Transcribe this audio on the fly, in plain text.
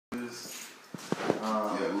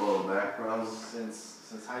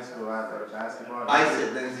since high school. I had basketball. I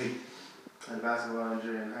said, Lindsay. I had a basketball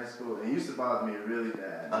injury in high school, and it used to bother me really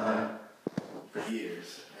bad for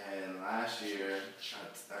years. And last year,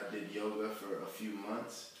 I did yoga for a few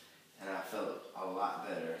months, and I felt a lot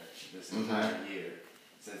better this entire year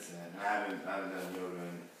since then. And I haven't done yoga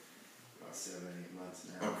in about 7 or 8 months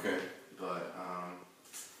now. Okay. But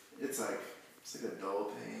it's like a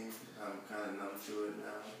dull pain. I'm kind of numb to it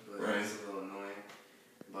now, but it's a little annoying.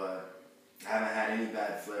 But I haven't had any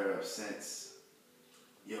bad flare-ups since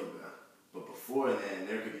yoga. But before then,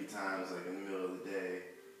 there could be times like in the middle of the day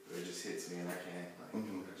where it just hits me and I can't,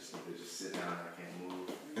 I just need to just sit down and I can't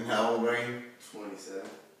move. And how old are you? 27.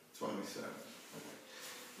 27.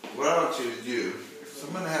 Okay. What I want you to do, so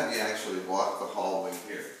I'm going to have you actually walk the hallway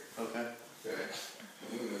here. Okay. Okay.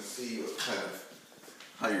 I'm going to see what kind of,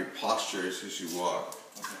 how your posture is as you walk.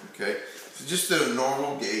 Okay. So just at a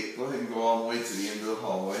normal gait, go ahead and go all the way to the end of the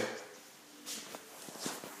hallway.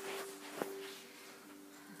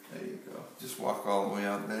 There you go. Just walk all the way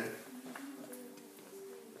out there.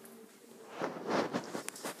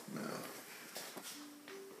 No.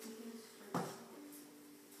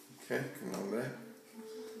 Okay, come on back.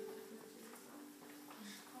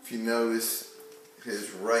 If you notice,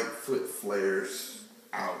 his right foot flares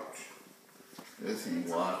out as he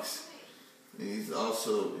walks. And he's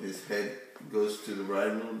also, his head goes to the right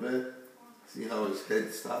a little bit. See how his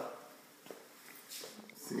head stops?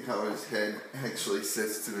 See how his head actually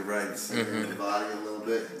sits to the right side of the body a little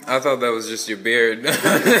bit? I thought that was just your beard.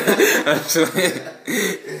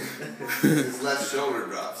 His left shoulder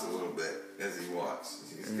drops a little bit as he walks.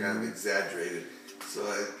 He's kind of exaggerated. So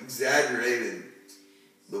I exaggerated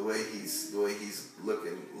the way he's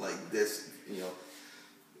looking like this. You know,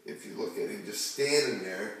 if you look at him just standing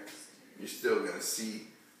there, you're still going to see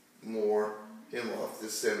more him off the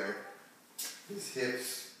center. His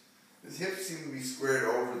hips seem to be squared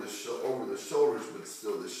over the shoulders, but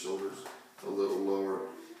still the shoulders a little lower.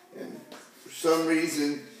 And for some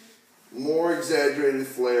reason, more exaggerated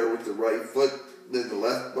flare with the right foot than the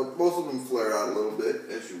left, but both of them flare out a little bit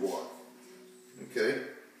as you walk. Okay?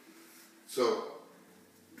 So,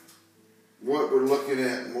 what we're looking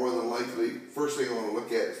at more than likely, first thing I want to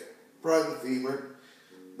look at is probably the femur,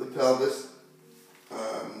 the pelvis.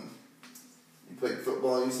 You played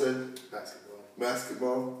football, you said?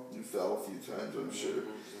 Basketball. You fell a few times, I'm sure,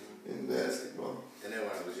 in basketball. And then when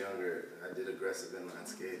I was younger, I did aggressive inline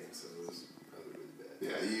skating, so it was probably really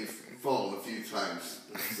bad. Yeah, you've fallen a few times.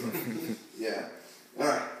 So, yeah. All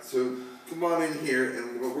right, so come on in here,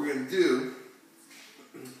 and what we're going to do,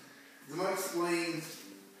 I'm going to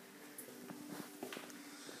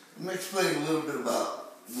explain a little bit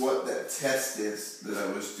about what that test is that I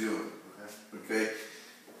was doing. Okay?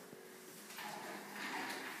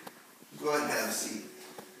 Go ahead and have a seat.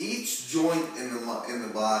 Each joint in the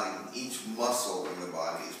body, each muscle in the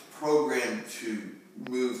body is programmed to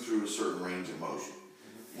move through a certain range of motion.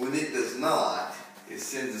 When it does not, it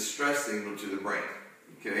sends a stress signal to the brain.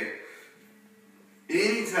 Okay?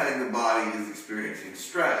 Anytime the body is experiencing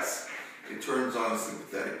stress, it turns on a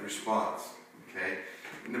sympathetic response. Okay?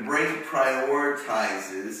 And the brain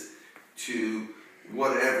prioritizes to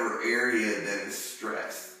whatever area that is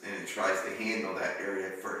stressed, and it tries to handle that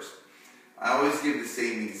area first. I always give the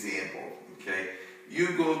same example, okay?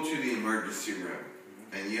 You go to the emergency room,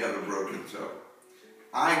 and you have a broken toe.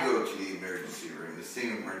 I go to the emergency room, the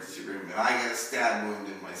same emergency room, and I got a stab wound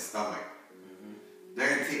in my stomach.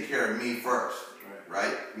 They're going to take care of me first,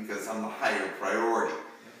 right? Because I'm the higher priority.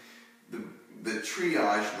 The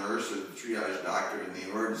triage nurse or the triage doctor in the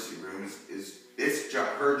emergency room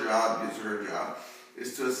her job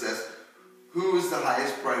is to assess who is the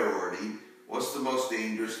highest priority, what's the most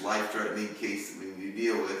dangerous, life-threatening case that we need to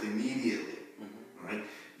deal with immediately. Right?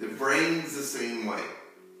 The brain's the same way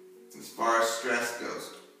as far as stress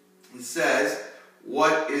goes. It says,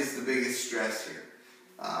 what is the biggest stress here?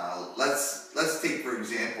 Let's take for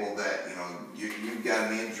example that you've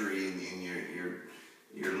got an injury and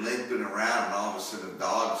you're limping around and all of a sudden a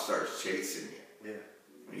dog starts chasing you.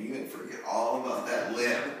 Yeah. You're going to forget all about that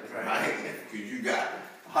limp, right? Because you got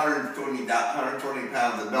 120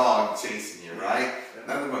 pounds of dog chasing you, right?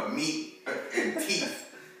 Nothing but meat and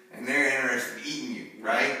teeth, and they're interested in eating you,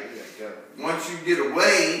 right? Once you get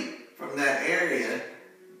away from that area,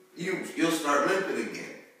 you'll start limping again.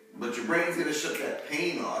 But your brain's going to shut that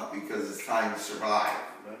pain off because it's time to survive.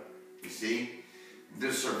 You see?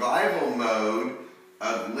 The survival mode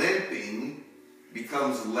of limping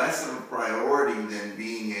becomes less of a priority than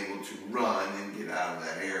being able to run and get out of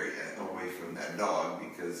that area away from that dog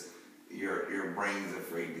because your brain's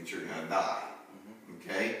afraid that you're going to die.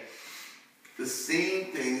 Okay? The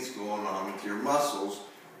same thing's going on with your muscles.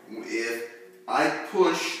 If I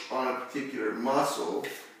push on a particular muscle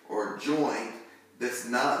or joint that's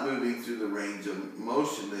not moving through the range of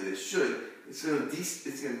motion that it should, it's going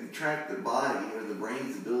to detract the body or the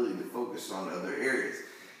brain's ability to focus on other areas.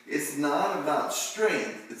 It's not about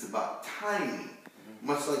strength, it's about timing.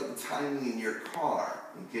 Much like the timing in your car.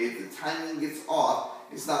 Okay, if the timing gets off,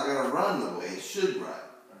 it's not going to run the way it should run.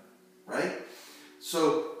 Right?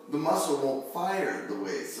 So the muscle won't fire the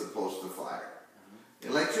way it's supposed to fire.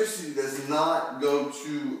 Electricity does not go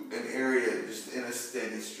to an area just in a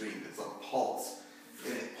steady stream. It's a pulse.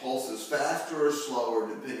 And it pulses faster or slower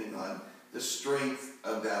depending on the strength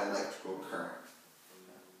of that electrical current.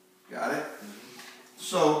 Got it?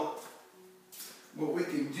 So what we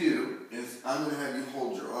can do is I'm going to have you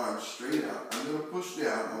hold your arms straight out. I'm going to push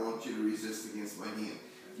down. I want you to resist against my hand.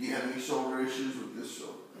 Do you have any shoulder issues with this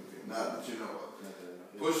shoulder? Okay, not that you know of.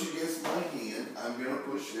 Push against my hand. I'm going to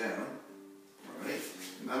push down. Alright?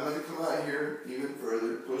 And I'm going to come out here even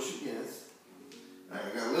further. Push against.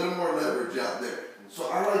 I've got a little more leverage out there. So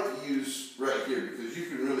I like to use right here because you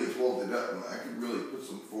can really hold it up and I can really put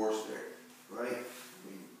some force there. Right?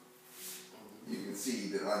 You can see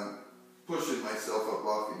that I'm pushing myself up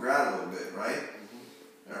off the ground a little bit, right?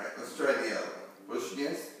 Alright, let's try the other one. Push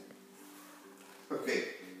against. Okay,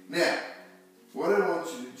 now, what I want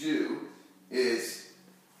you to do is,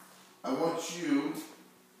 I want you,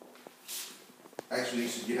 actually you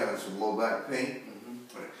should be having some low back pain.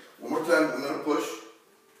 Right. One more time, I'm going to push.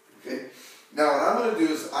 Okay, now what I'm going to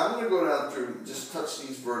do is, I'm going to go down through, just touch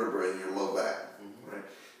these vertebrae in your low back. Right.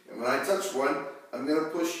 And when I touch one, I'm going to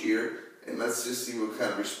push here, and let's just see what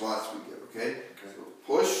kind of response we get. Okay? So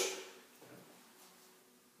push.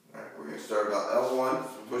 Alright, we're going to start about L1,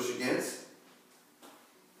 push against.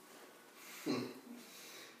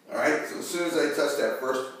 Alright, so as soon as I touch that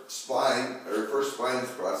first spine, or first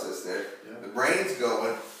spinous process there, the brain's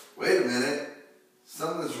going, wait a minute,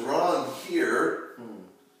 something's wrong here.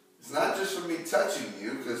 It's not just from me touching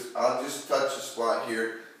you, because I'll just touch a spot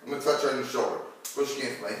here. I'm going to touch on your shoulder. Push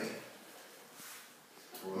against my hand.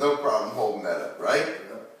 No problem holding that up, right?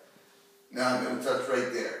 Now I'm going to touch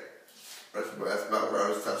right there. That's about where I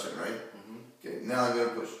was touching, right? Okay, now I'm going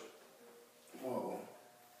to push. Whoa.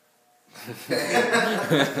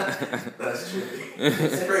 That's tricky.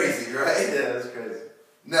 It's crazy, right? Yeah, that's crazy.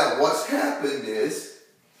 Now, what's happened is,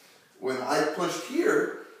 when I pushed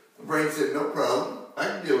here, the brain said, no problem, I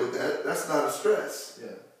can deal with that. That's not a stress.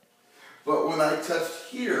 Yeah. But when I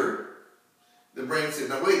touched here, the brain said,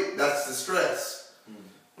 no, wait, that's the stress.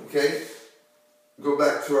 Okay? Go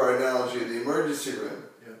back to our analogy of the emergency room.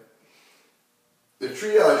 Yeah. The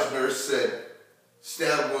triage nurse said,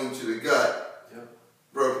 stab wound to the gut,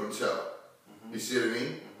 broken toe. You see what I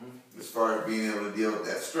mean? As far as being able to deal with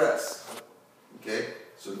that stress. Okay?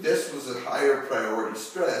 So this was a higher priority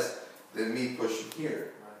stress than me pushing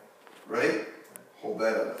here. Right? Hold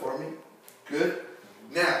that up for me. Good?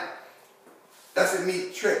 Now, that's a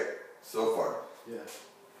neat trick so far. Yeah.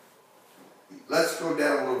 Let's go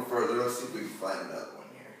down a little further. Let's see if we can find another one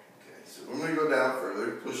here. Okay, so I'm going to go down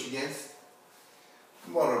further. Push against.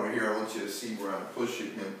 Come on over here. I want you to see where I'm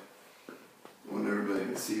pushing him. I want everybody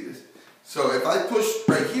to see this. So if I push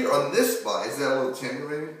right here on this spot, is that a little tender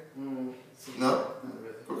maybe? No?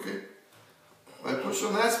 Okay. If I push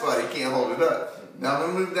on that spot, he can't hold it up. Now I'm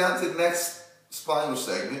going to move down to the next spinal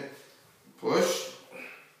segment. Push.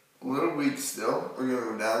 A little weak still. We're going to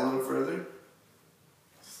go down a little further.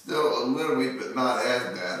 Still a little weak, but not as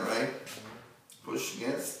bad, right? Push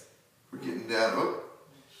against. We're getting down. Oh,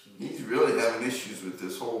 he's really having issues with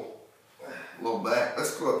this whole low back.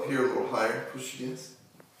 Let's go up here a little higher. Push against.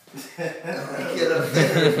 Get up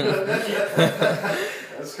there.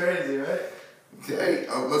 That's crazy, right? Okay,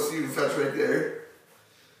 let's see if touch right there.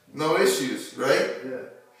 No issues, right? Yeah.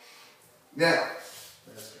 Now,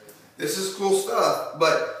 That's crazy. This is cool stuff,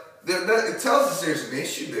 but it tells us there's an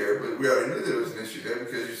issue there, but we already knew there was an issue there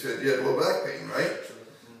because you said you had low back pain, right?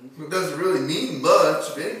 It doesn't really mean much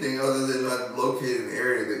of anything other than I've located an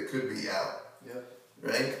area that could be out.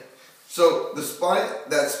 Right? So the spine,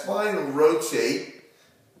 that spine will rotate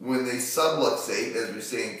when they subluxate, as we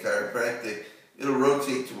say in chiropractic. It'll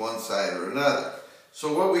rotate to one side or another.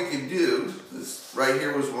 So what we can do is, right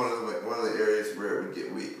here was one of the areas where it would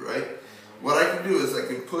get weak, right? What I can do is I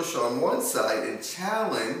can push on one side and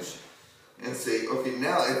challenge and say, okay,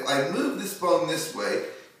 now if I move this bone this way,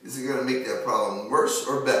 is it going to make that problem worse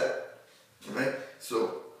or better? Right?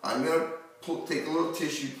 So I'm going to take a little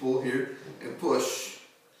tissue pull here and push.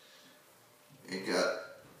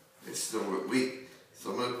 It's still weak.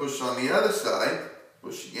 So I'm going to push on the other side,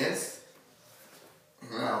 push against.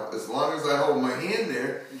 Now as long as I hold my hand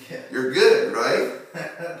there, you're good, right?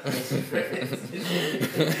 That's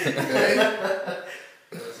Okay?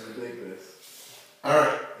 That's ridiculous.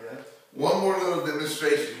 Alright. Yeah. One more little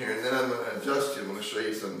demonstration here, and then I'm going to adjust you. I'm going to show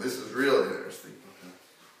you something. This is real interesting. Okay.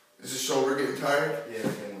 Is the shoulder getting tired? Yeah.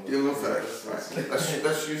 Get a little tired. Alright.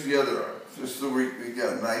 Let's use the other arm. Just so we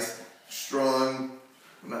got a nice, strong,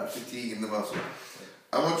 not fatiguing the muscle.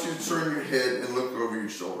 I want you to turn your head and look over your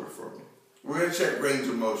shoulder for me. We're going to check range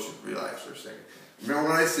of motion. Relax for a second. Remember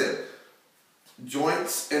what I said.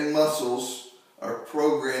 Joints and muscles are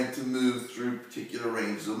programmed to move through particular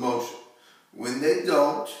ranges of motion. When they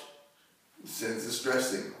don't, it sends a stress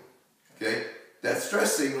signal. Okay? That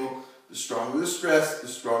stress signal, the stronger the stress, the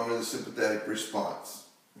stronger the sympathetic response.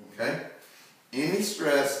 Okay? Any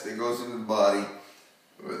stress that goes into the body,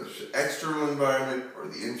 whether it's the external environment or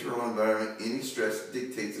the internal environment, any stress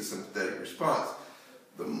dictates a sympathetic response.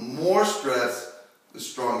 The more stress, the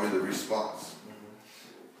stronger the response.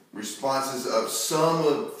 Responses of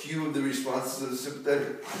few of the responses of the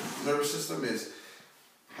sympathetic nervous system is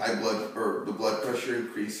high blood, or the blood pressure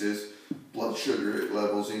increases, blood sugar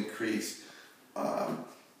levels increase,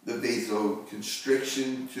 the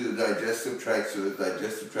vasoconstriction to the digestive tract, so the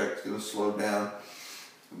digestive tract is going to slow down.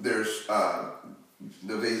 There's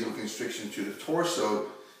the vasoconstriction to the torso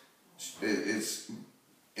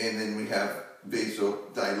and then we have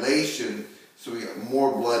vasodilation, so we got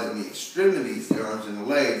more blood in the extremities, the arms and the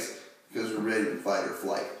legs, because we're ready to fight or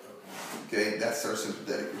flight. Okay, that's our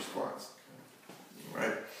sympathetic response.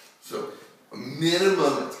 Right? So a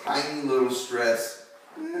minimum, a tiny little stress,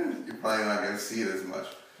 you're probably not going to see it as much.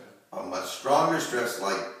 A much stronger stress,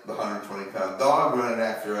 like the 120-pound dog running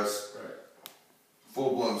after us,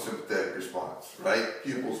 full-blown sympathetic response, right?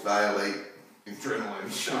 Pupils dilate, adrenaline,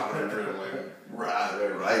 shot of adrenaline, we're out of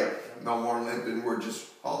there, right? No more limping, we're just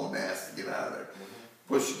hauling ass to get out of there.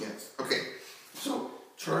 Push against. Okay, so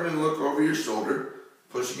turn and look over your shoulder,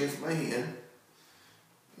 push against my hand,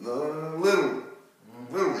 literally.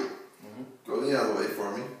 Go the other way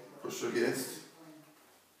for me, push against.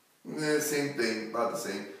 Same thing, about the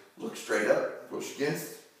same. Look straight up, push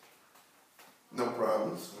against. No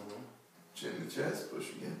problems. Chin to chest, push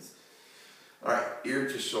against. Alright, ear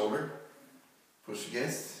to shoulder, push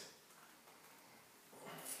against.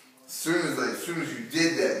 As soon as you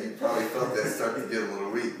did that, you probably felt that start to get a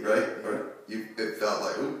little weak, right? Or it felt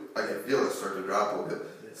like, ooh, I can feel it start to drop a little bit.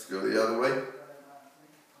 Let's go the other way.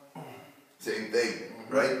 Same thing,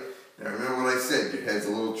 right? Now remember what I said, your head's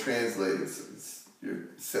a little translated, so you're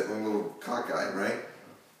sitting a little cockeyed, right?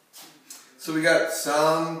 So we got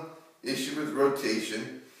some issue with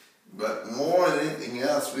rotation, but more than anything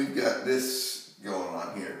else, we've got this going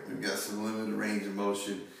on here. We've got some limited range of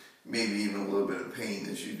motion, maybe even a little bit of pain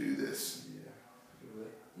as you do this.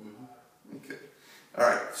 Okay.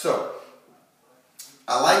 Alright, so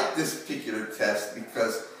I like this particular test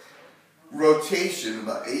because rotation,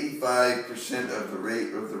 about 85% of the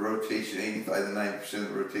rate of the rotation, 85 to 90% of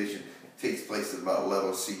the rotation takes place at about level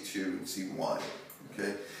C2 and C1.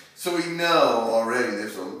 Okay? So we know already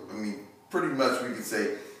pretty much we can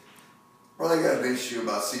say, probably got an issue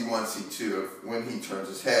about C1, C2 of when he turns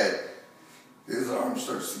his head, his arm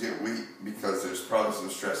starts to get weak because there's probably some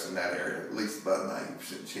stress in that area, at least about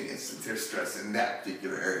 90% chance that there's stress in that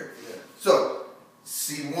particular area. Yeah. So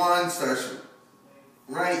C1 starts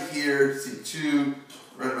right here, C2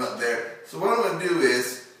 right about there. So what I'm going to do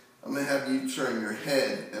is, I'm going to have you turn your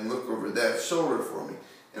head and look over that shoulder for me.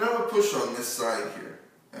 And I'm going to push on this side here.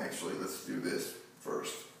 Actually, let's do this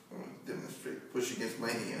first. I'm going to demonstrate. Push against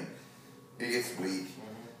my hand. It gets weak.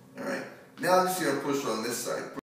 Alright. Now I'm just going to push on this side.